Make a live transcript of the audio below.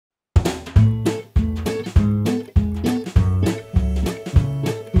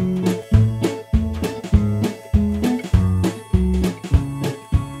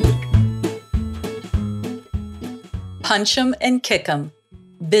Punchem and Kickem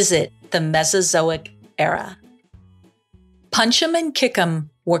visit the Mesozoic era. Punchem and Kickem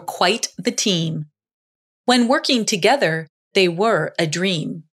were quite the team. When working together, they were a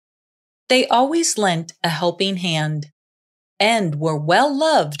dream. They always lent a helping hand and were well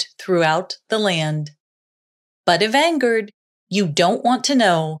loved throughout the land. But if angered, you don't want to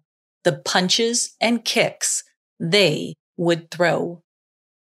know the punches and kicks they would throw.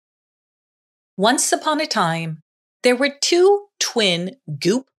 Once upon a time, there were two twin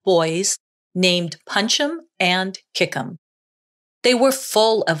Goop boys named Punchem and Kickem. They were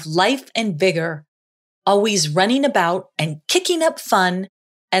full of life and vigor, always running about and kicking up fun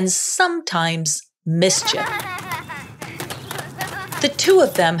and sometimes mischief. The two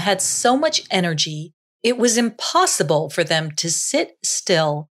of them had so much energy, it was impossible for them to sit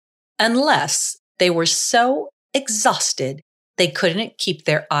still unless they were so exhausted they couldn't keep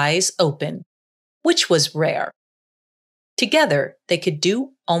their eyes open, which was rare. Together, they could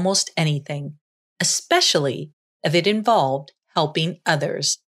do almost anything, especially if it involved helping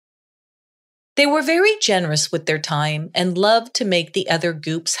others. They were very generous with their time and loved to make the other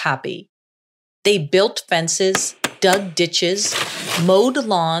Goops happy. They built fences, dug ditches, mowed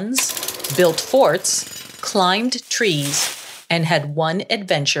lawns, built forts, climbed trees, and had one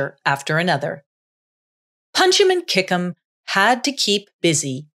adventure after another. Punchem and Kickem had to keep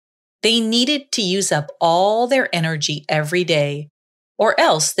busy. They needed to use up all their energy every day, or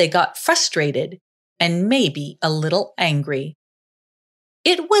else they got frustrated and maybe a little angry.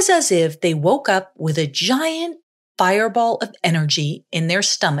 It was as if they woke up with a giant fireball of energy in their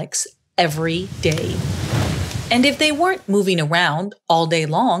stomachs every day. And if they weren't moving around all day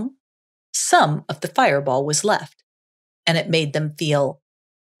long, some of the fireball was left, and it made them feel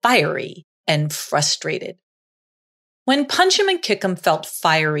fiery and frustrated. When Punchem and Kickem felt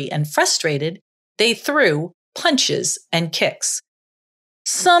fiery and frustrated, they threw punches and kicks.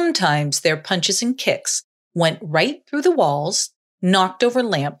 Sometimes their punches and kicks went right through the walls, knocked over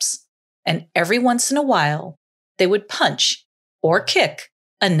lamps, and every once in a while, they would punch or kick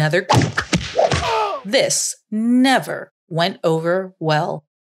another Goop. This never went over well.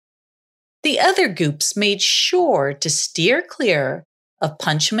 The other Goops made sure to steer clear of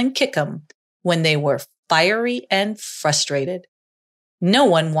Punchem and Kickem when they were fiery and frustrated. No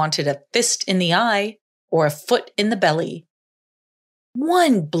one wanted a fist in the eye or a foot in the belly.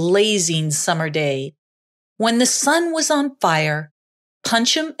 One blazing summer day, when the sun was on fire,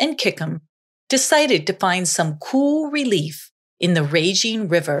 Punchem and Kickem decided to find some cool relief in the raging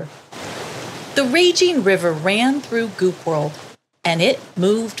river. The raging river ran through Goop World, and it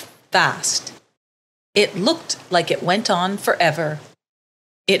moved fast. It looked like it went on forever.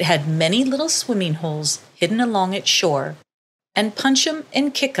 It had many little swimming holes hidden along its shore, and Punchem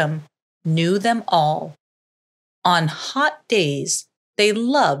and Kickem knew them all. On hot days, they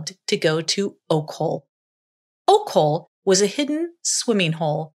loved to go to Oak Hole. Oak Hole was a hidden swimming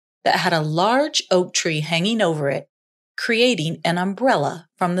hole that had a large oak tree hanging over it, creating an umbrella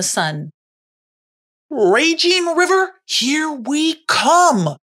from the sun. "Raging River, here we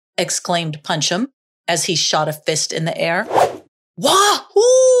come!" exclaimed Punchem as he shot a fist in the air.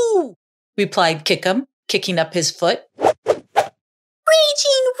 "Wahoo!" replied Kickem, kicking up his foot.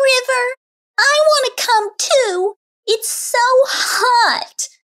 "Raging River, I want to come too. It's so hot,"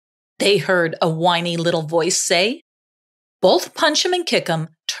 they heard a whiny little voice say. Both Punchem and Kickem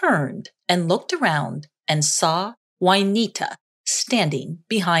turned and looked around and saw Juanita standing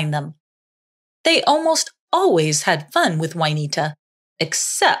behind them. They almost always had fun with Juanita,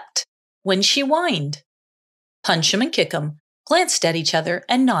 except when she whined. Punchem and Kickem glanced at each other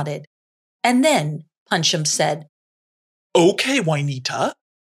and nodded. And then Punchem said, "Okay, Juanita,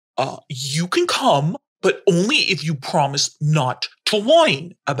 you can come, but only if you promise not to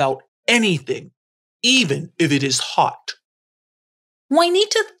whine about anything, even if it is hot."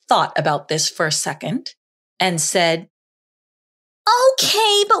 Juanita thought about this for a second and said,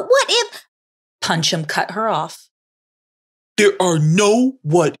 "Okay, but what if—" Punchem cut her off. "There are no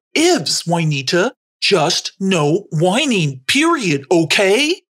what ifs, Juanita. Just no whining, period,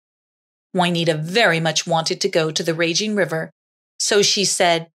 okay?" Juanita very much wanted to go to the raging river, so she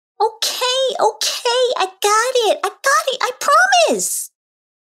said, Okay, I got it, I promise."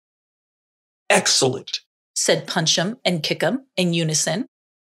 "Excellent," said Punchem and Kickem in unison.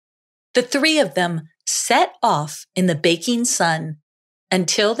 The three of them set off in the baking sun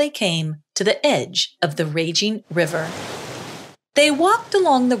until they came to the edge of the raging river. They walked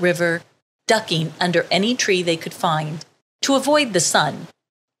along the river, ducking under any tree they could find to avoid the sun,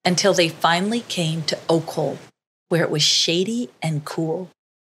 until they finally came to Oak Hole, where it was shady and cool.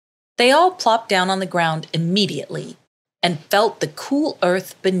 They all plopped down on the ground immediately and felt the cool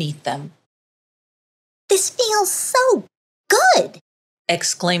earth beneath them. This feels so good,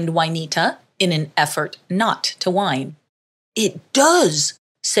 exclaimed Juanita in an effort not to whine. It does,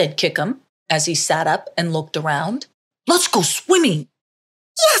 said Kickem as he sat up and looked around. Let's go swimming.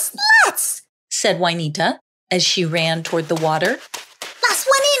 Yes, let's, said Juanita as she ran toward the water. Last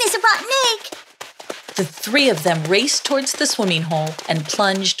one in is a rotten egg. The three of them raced towards the swimming hole and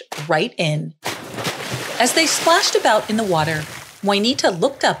plunged right in. As they splashed about in the water, Juanita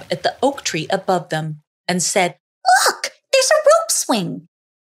looked up at the oak tree above them and said, Look, there's a rope swing.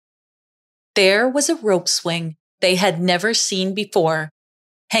 There was a rope swing they had never seen before,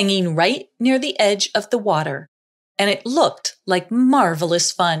 hanging right near the edge of the water, and it looked like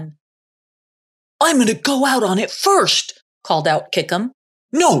marvelous fun. I'm going to go out on it first, called out Kickem.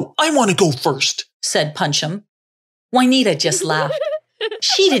 No, I want to go first, said Punchem. Juanita just laughed.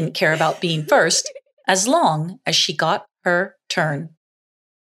 She didn't care about being first, as long as she got her turn.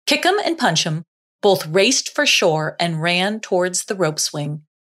 Kickem and Punchem both raced for shore and ran towards the rope swing.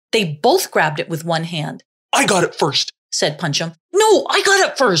 They both grabbed it with one hand. I got it first, said Punchem. No, I got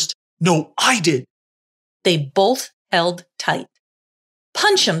it first. No, I did. They both held tight.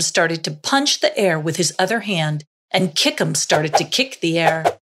 Punchem started to punch the air with his other hand, and Kickem started to kick the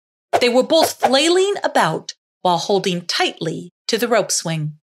air. They were both flailing about while holding tightly to the rope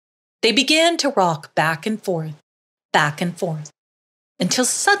swing. They began to rock back and forth, until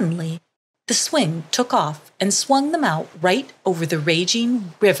suddenly the swing took off and swung them out right over the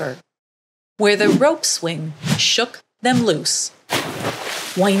raging river, where the rope swing shook them loose.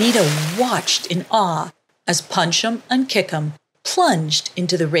 Juanita watched in awe as Punchem and Kickem plunged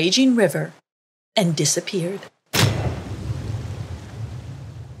into the raging river and disappeared.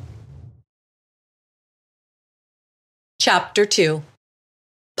 Chapter 2.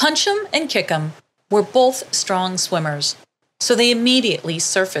 Punchem and Kickem were both strong swimmers, so they immediately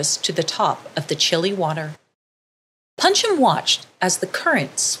surfaced to the top of the chilly water. Punchem watched as the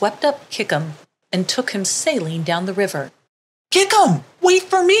current swept up Kickem and took him sailing down the river. Kickem, wait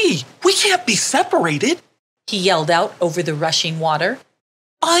for me! We can't be separated! He yelled out over the rushing water.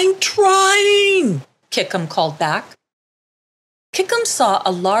 I'm trying! Kickem called back. Kickem saw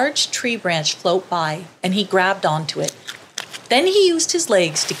a large tree branch float by, and he grabbed onto it. Then he used his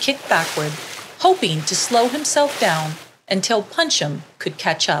legs to kick backward, hoping to slow himself down until Punchem could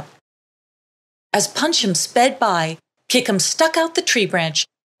catch up. As Punchem sped by, Kickem stuck out the tree branch,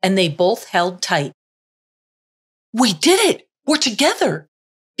 and they both held tight. We did it! We're together!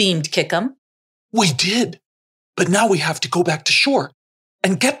 Beamed Kickem. We did! But now we have to go back to shore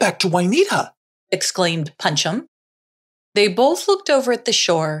and get back to Juanita! Exclaimed Punchem. They both looked over at the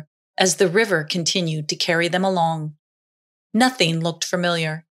shore as the river continued to carry them along. Nothing looked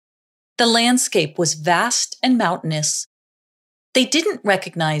familiar. The landscape was vast and mountainous. They didn't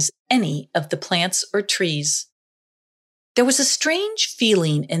recognize any of the plants or trees. There was a strange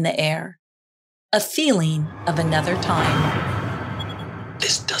feeling in the air, a feeling of another time.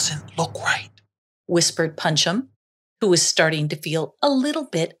 This doesn't look right, whispered Punchem, who was starting to feel a little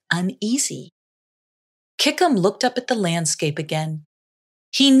bit uneasy. Kickem looked up at the landscape again.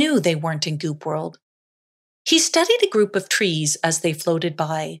 He knew they weren't in Goop World. He studied a group of trees as they floated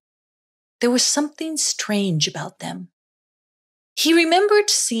by. There was something strange about them. He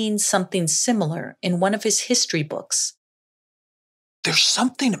remembered seeing something similar in one of his history books. There's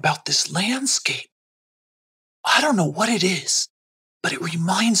something about this landscape. I don't know what it is, but it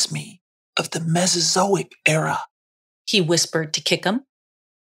reminds me of the Mesozoic era, he whispered to Kickem.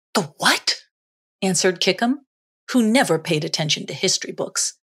 The what? Answered Kickem, who never paid attention to history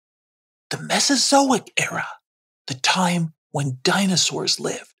books. The Mesozoic era, the time when dinosaurs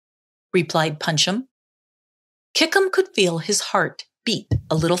lived, replied Punchem. Kickem could feel his heart beat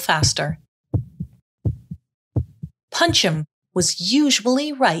a little faster. Punchem was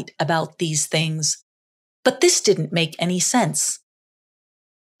usually right about these things, but this didn't make any sense.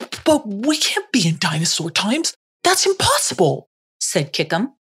 But we can't be in dinosaur times. That's impossible, said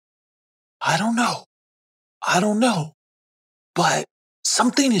Kickem. I don't know, but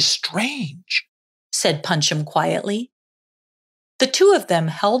something is strange, said Punchem quietly. The two of them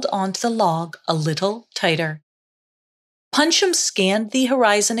held onto the log a little tighter. Punchem scanned the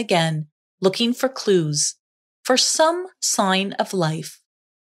horizon again, looking for clues, for some sign of life,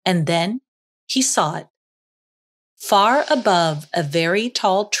 and then he saw it. Far above a very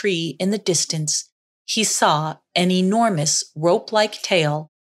tall tree in the distance, he saw an enormous rope-like tail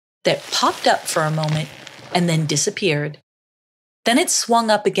that popped up for a moment and then disappeared. Then it swung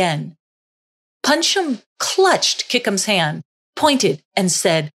up again. Punchem clutched Kickem's hand, pointed, and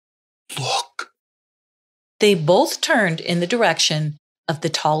said, Look. They both turned in the direction of the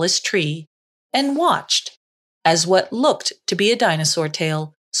tallest tree and watched as what looked to be a dinosaur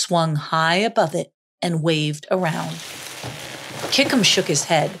tail swung high above it and waved around. Kickem shook his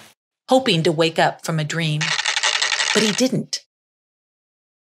head, hoping to wake up from a dream, but he didn't.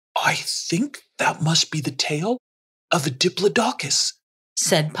 I think that must be the tail of a diplodocus,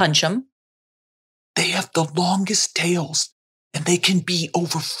 said Punchem. They have the longest tails, and they can be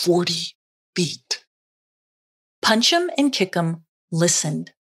over 40 feet. Punchem and Kickem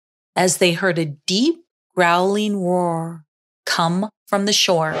listened as they heard a deep, growling roar come from the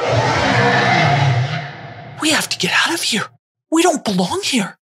shore. We have to get out of here. We don't belong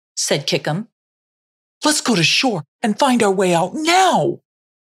here, said Kickem. Let's go to shore and find our way out now.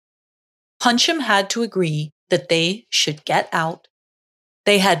 Punchem had to agree that they should get out.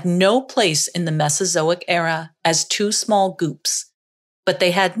 They had no place in the Mesozoic era as two small Goops, but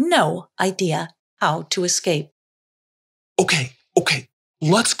they had no idea how to escape. Okay,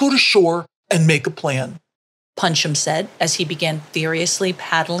 let's go to shore and make a plan, Punchem said as he began furiously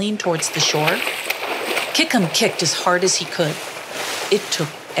paddling towards the shore. Kickem kicked as hard as he could. It took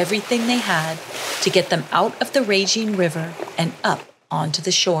everything they had to get them out of the raging river and up onto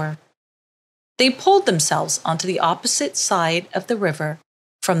the shore. They pulled themselves onto the opposite side of the river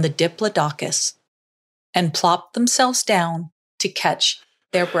from the diplodocus and plopped themselves down to catch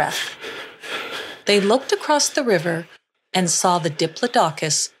their breath. They looked across the river and saw the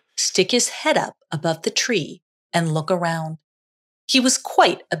diplodocus stick his head up above the tree and look around. He was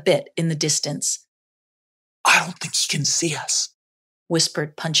quite a bit in the distance. I don't think he can see us,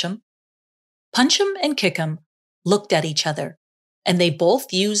 whispered Punchem. Punchem and Kickem looked at each other, and they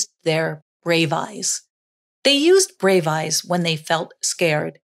both used their brave eyes. They used brave eyes when they felt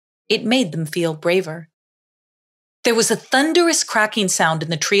scared. It made them feel braver. There was a thunderous cracking sound in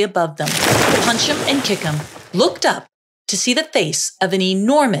the tree above them. Punchem and Kickem looked up to see the face of an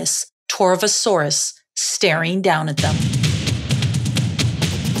enormous Torvosaurus staring down at them.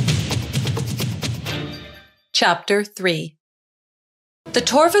 Chapter 3. The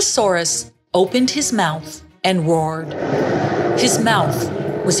Torvosaurus opened his mouth and roared. His mouth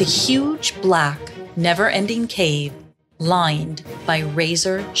was a huge, black, never-ending cave lined by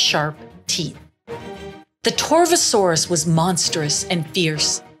razor-sharp teeth. The Torvosaurus was monstrous and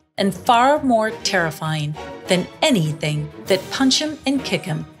fierce, and far more terrifying than anything that Punchem and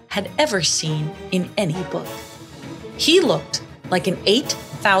Kickem had ever seen in any book. He looked like an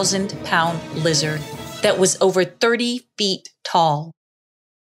 8,000-pound lizard that was over 30 feet tall.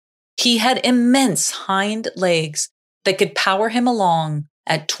 He had immense hind legs that could power him along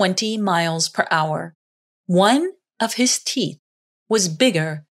at 20 miles per hour. One of his teeth was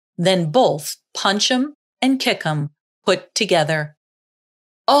bigger than both Punchem and Kickem put together.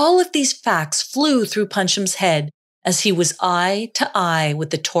 All of these facts flew through Punchem's head as he was eye to eye with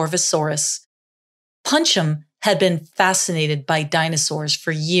the Torvosaurus. Punchem had been fascinated by dinosaurs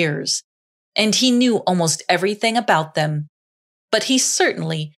for years, and he knew almost everything about them, but he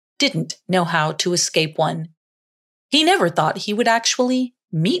certainly didn't know how to escape one. He never thought he would actually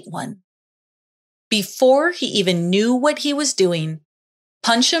meet one. Before he even knew what he was doing,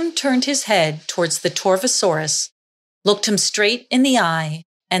 Punchem turned his head towards the Torvosaurus, looked him straight in the eye,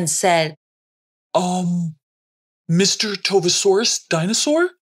 and said, Mr. Torvosaurus dinosaur?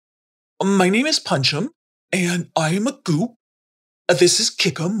 My name is Punchem, and I am a Goop. This is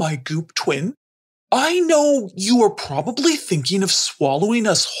Kickem, my Goop twin. I know you are probably thinking of swallowing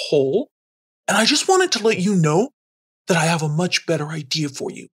us whole, and I just wanted to let you know that I have a much better idea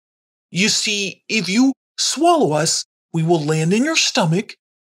for you. You see, if you swallow us, we will land in your stomach,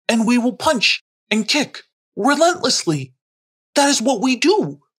 and we will punch and kick relentlessly. That is what we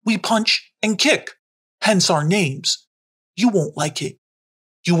do. We punch and kick, hence our names. You won't like it.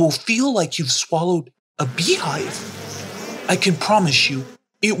 You will feel like you've swallowed a beehive. I can promise you,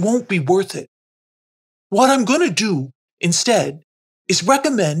 it won't be worth it. What I'm going to do instead is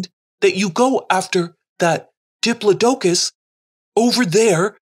recommend that you go after that diplodocus over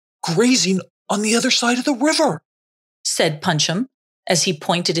there grazing on the other side of the river, said Punchem as he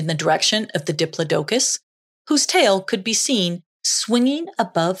pointed in the direction of the diplodocus, whose tail could be seen swinging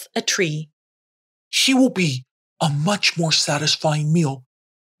above a tree. He will be a much more satisfying meal,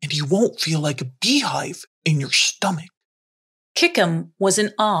 and you won't feel like a beehive in your stomach. Kickem was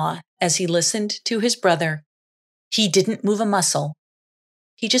in awe as he listened to his brother. He didn't move a muscle.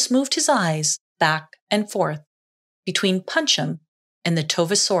 He just moved his eyes back and forth between Punchem and the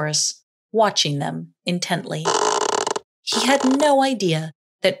Torvosaurus, watching them intently. He had no idea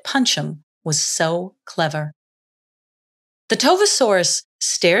that Punchem was so clever. The Torvosaurus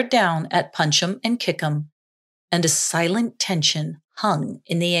stared down at Punchem and Kickem and a silent tension hung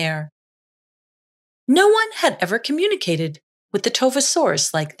in the air. No one had ever communicated with the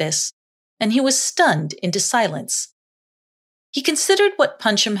Tovosaurus like this, and he was stunned into silence. He considered what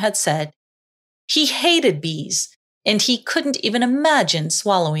Punchem had said. He hated bees, and he couldn't even imagine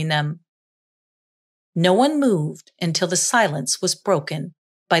swallowing them. No one moved until the silence was broken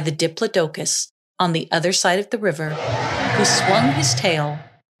by the Diplodocus on the other side of the river, who swung his tail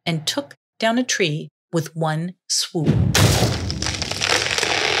and took down a tree with one swoop.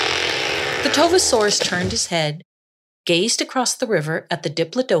 The Tovosaurus turned his head, gazed across the river at the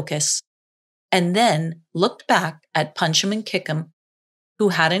Diplodocus, and then looked back at Punchem and Kickem, who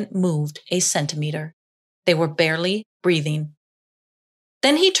hadn't moved a centimeter. They were barely breathing.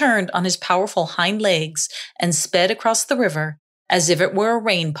 Then he turned on his powerful hind legs and sped across the river as if it were a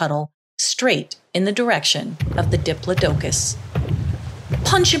rain puddle, straight in the direction of the Diplodocus.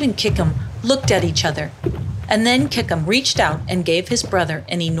 Punchem and Kickem looked at each other, and then Kickem reached out and gave his brother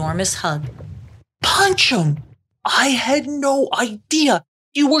an enormous hug. Punchem! I had no idea.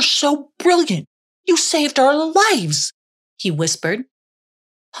 You were so brilliant. You saved our lives, he whispered.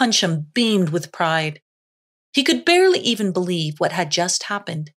 Punchem beamed with pride. He could barely even believe what had just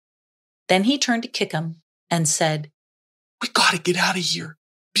happened. Then he turned to Kickem and said, "We gotta get out of here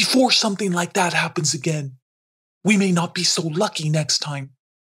before something like that happens again. We may not be so lucky next time."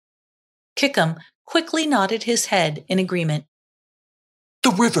 Kickem quickly nodded his head in agreement.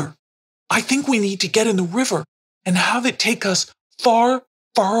 "The river. I think we need to get in the river and have it take us far,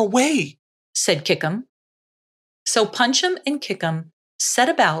 far away," said Kickem. So Punchem and Kickem set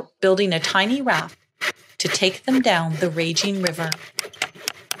about building a tiny raft to take them down the raging river.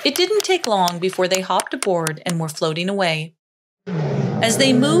 It didn't take long before they hopped aboard and were floating away. As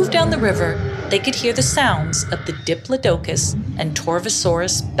they moved down the river, they could hear the sounds of the Diplodocus and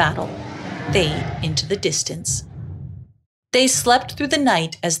Torvosaurus battle fade into the distance. They slept through the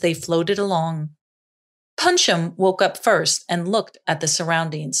night as they floated along. Punchem woke up first and looked at the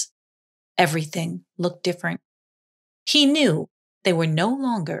surroundings. Everything looked different. He knew they were no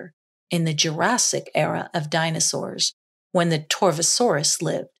longer in the Jurassic era of dinosaurs when the Torvosaurus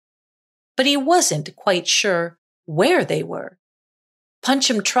lived, but he wasn't quite sure where they were.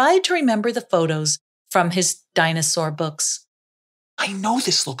 Punchem tried to remember the photos from his dinosaur books. "I know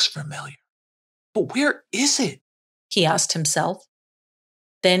this looks familiar, but where is it?" he asked himself.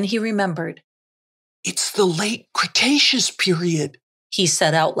 Then he remembered. "It's the late Cretaceous period," he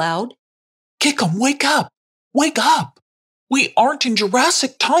said out loud. "Kickem, wake up! Wake up! We aren't in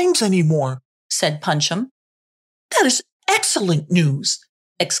Jurassic times anymore," said Punchem. "That is excellent news,"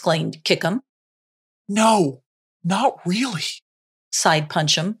 exclaimed Kickem. "No, not really," sighed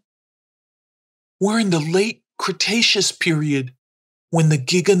Punchem. "We're in the late Cretaceous period, when the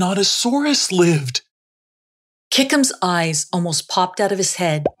Giganotosaurus lived." Kickem's eyes almost popped out of his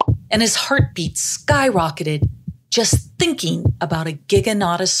head, and his heartbeat skyrocketed just thinking about a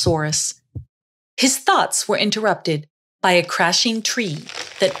Giganotosaurus. His thoughts were interrupted by a crashing tree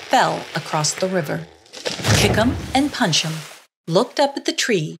that fell across the river. Kickem and Punchem looked up at the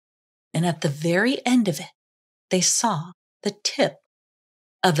tree, and at the very end of it, they saw the tip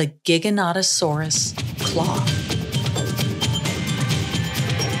of a Giganotosaurus claw.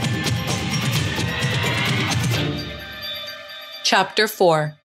 Chapter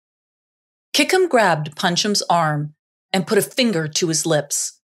 4. Kickem grabbed Punchem's arm and put a finger to his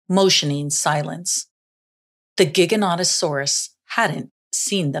lips, motioning silence. The Giganotosaurus hadn't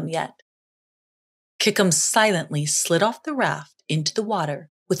seen them yet. Kickem silently slid off the raft into the water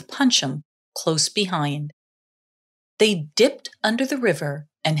with Punchem close behind. They dipped under the river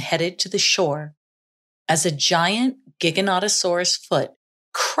and headed to the shore as a giant Giganotosaurus foot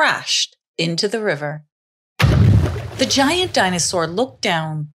crashed into the river. The giant dinosaur looked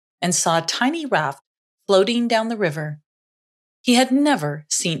down and saw a tiny raft floating down the river. He had never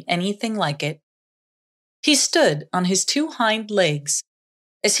seen anything like it. He stood on his two hind legs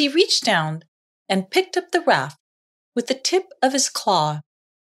as he reached down and picked up the raft with the tip of his claw,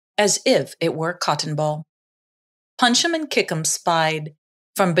 as if it were a cotton ball. Punchem and Kickem spied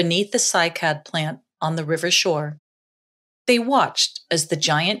from beneath the cycad plant on the river shore. They watched as the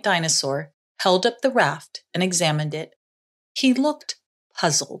giant dinosaur held up the raft and examined it. He looked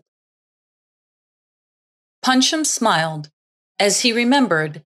puzzled. Punchem smiled as he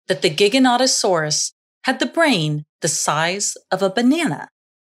remembered that the Giganotosaurus had the brain the size of a banana,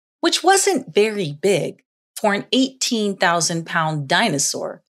 which wasn't very big for an 18,000-pound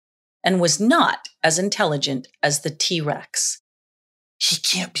dinosaur and was not as intelligent as the T-Rex. "He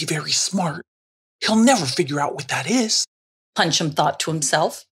can't be very smart. He'll never figure out what that is," Punchem thought to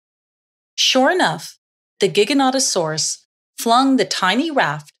himself. Sure enough, The Giganotosaurus flung the tiny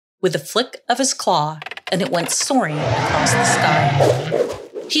raft with a flick of his claw, and it went soaring across the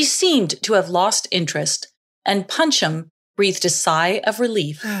sky. He seemed to have lost interest, and Punchem breathed a sigh of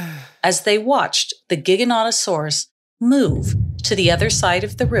relief as they watched the Giganotosaurus move to the other side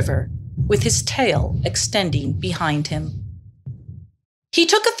of the river with his tail extending behind him. He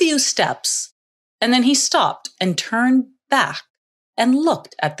took a few steps, and then he stopped and turned back and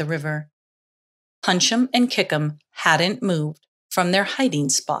looked at the river. Punchem and Kickem hadn't moved from their hiding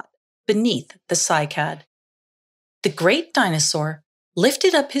spot beneath the cycad. The great dinosaur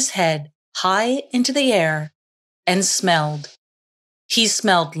lifted up his head high into the air and smelled. He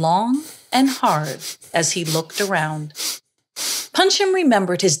smelled long and hard as he looked around. Punchem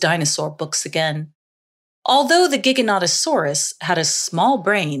remembered his dinosaur books again. Although the Giganotosaurus had a small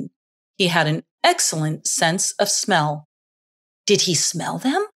brain, he had an excellent sense of smell. Did he smell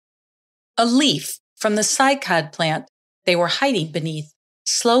them? A leaf from the cycad plant they were hiding beneath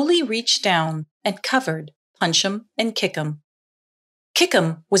slowly reached down and covered Punchem and Kickem.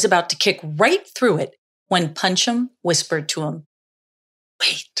 Kickem was about to kick right through it when Punchem whispered to him,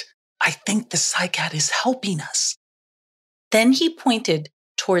 "Wait, I think the cycad is helping us." Then he pointed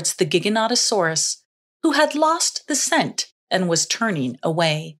towards the Giganotosaurus, who had lost the scent and was turning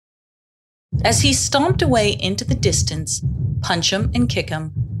away. As he stomped away into the distance, Punchem and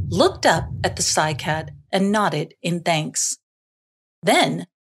Kickem looked up at the cycad and nodded in thanks. Then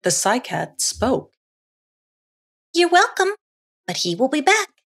the cycad spoke. You're welcome, but he will be back,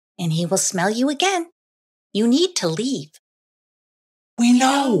 and he will smell you again. You need to leave. We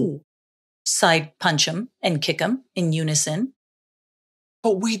know, sighed Punchem and Kickem in unison.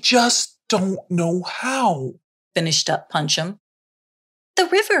 but we just don't know how. Finished up Punchem. The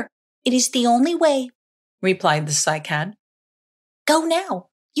river. It is the only way, replied the cycad. Go now.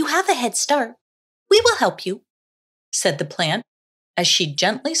 You have a head start. We will help you, said the plant as she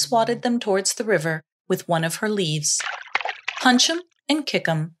gently swatted them towards the river with one of her leaves. Punchem and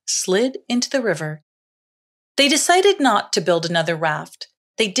Kickem slid into the river. They decided not to build another raft.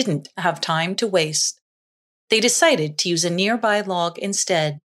 They didn't have time to waste. They decided to use a nearby log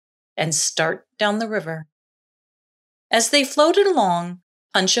instead and start down the river. As they floated along,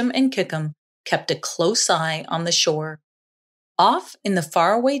 Punchem and Kickem kept a close eye on the shore. Off in the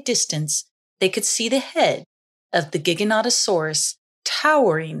faraway distance, they could see the head of the Giganotosaurus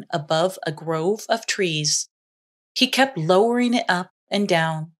towering above a grove of trees. He kept lowering it up and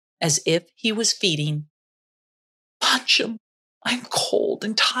down as if he was feeding. Punchem, I'm cold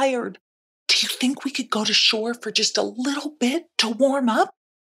and tired. Do you think we could go to shore for just a little bit to warm up?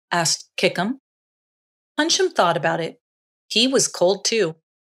 Asked Kickem. Punchem thought about it. He was cold too,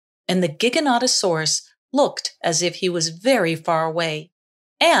 and the Giganotosaurus looked as if he was very far away,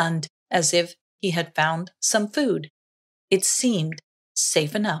 and as if he had found some food. It seemed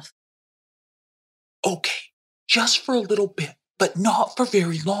safe enough. Okay, just for a little bit, but not for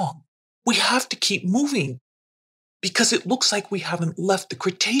very long. We have to keep moving, because it looks like we haven't left the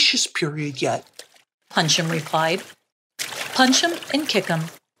Cretaceous period yet, Punchem replied. Punchem and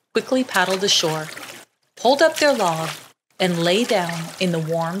Kickem quickly paddled ashore, pulled up their log, and lay down in the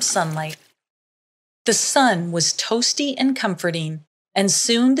warm sunlight. The sun was toasty and comforting, and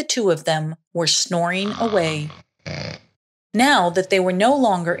soon the two of them were snoring away. Now that they were no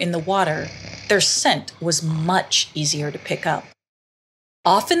longer in the water, their scent was much easier to pick up.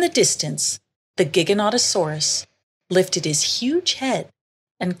 Off in the distance, the Giganotosaurus lifted his huge head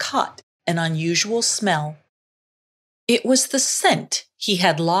and caught an unusual smell. It was the scent he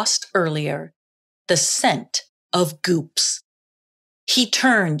had lost earlier, the scent of Goops. He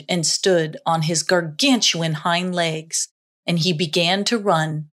turned and stood on his gargantuan hind legs, and he began to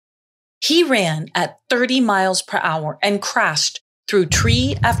run. He ran at 30 miles per hour and crashed through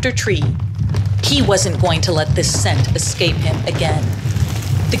tree after tree. He wasn't going to let this scent escape him again.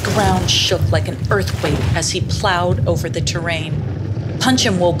 The ground shook like an earthquake as he plowed over the terrain.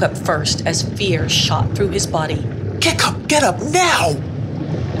 Punchem woke up first as fear shot through his body. Kickem, get up now!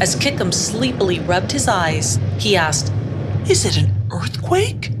 As Kickem sleepily rubbed his eyes, he asked, Is it an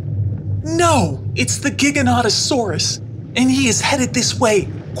earthquake? No, it's the Giganotosaurus, and he is headed this way.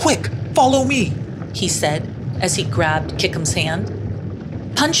 Quick, follow me, he said as he grabbed Kickem's hand.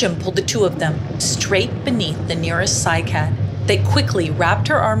 Punchem pulled the two of them straight beneath the nearest cycad. They quickly wrapped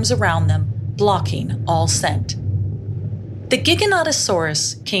her arms around them, blocking all scent. The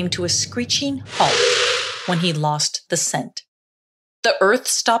Giganotosaurus came to a screeching halt when he lost the scent. The earth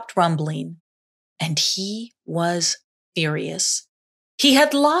stopped rumbling, and he was furious. He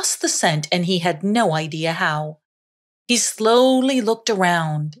had lost the scent, and he had no idea how. He slowly looked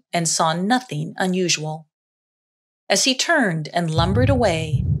around and saw nothing unusual. As he turned and lumbered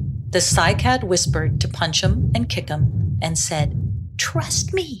away, the cycad whispered to Punchem and Kickem and said,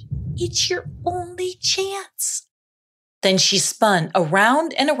 "Trust me, it's your only chance." Then she spun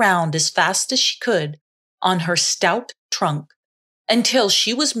around and around as fast as she could on her stout trunk until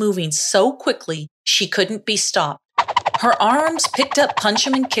she was moving so quickly she couldn't be stopped. Her arms picked up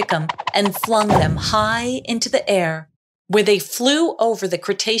Punchem and Kickem and flung them high into the air, where they flew over the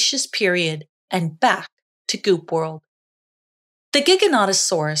Cretaceous period and back to Goop World. The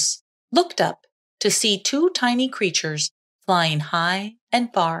Giganotosaurus looked up to see two tiny creatures flying high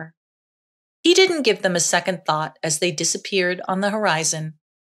and far. He didn't give them a second thought as they disappeared on the horizon.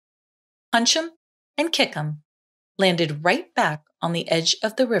 Punchem and Kickem landed right back on the edge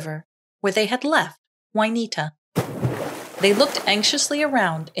of the river where they had left Juanita. They looked anxiously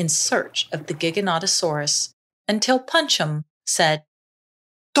around in search of the Giganotosaurus until Punchem said,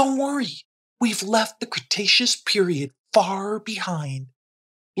 "Don't worry, we've left the Cretaceous period far behind.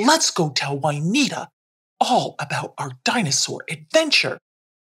 Let's go tell Juanita all about our dinosaur adventure."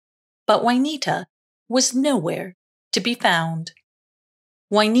 But Juanita was nowhere to be found.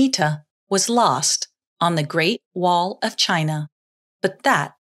 Juanita was lost on the Great Wall of China, but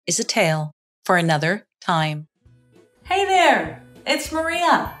that is a tale for another time. Hey there, it's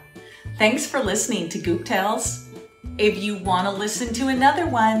Maria. Thanks for listening to Goop Tales. If you want to listen to another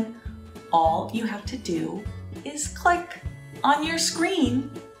one, all you have to do is click on your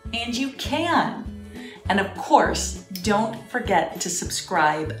screen and you can. And of course, don't forget to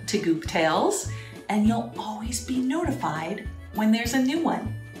subscribe to Goop Tales and you'll always be notified when there's a new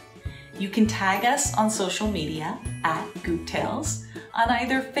one. You can tag us on social media at Goop Tales on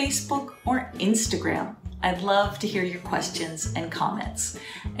either Facebook or Instagram. I'd love to hear your questions and comments.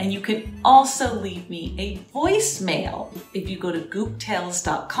 And you can also leave me a voicemail if you go to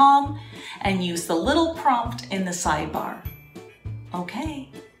gooptales.com and use the little prompt in the sidebar.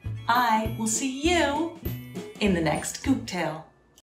 Okay, I will see you in the next Goop Tale.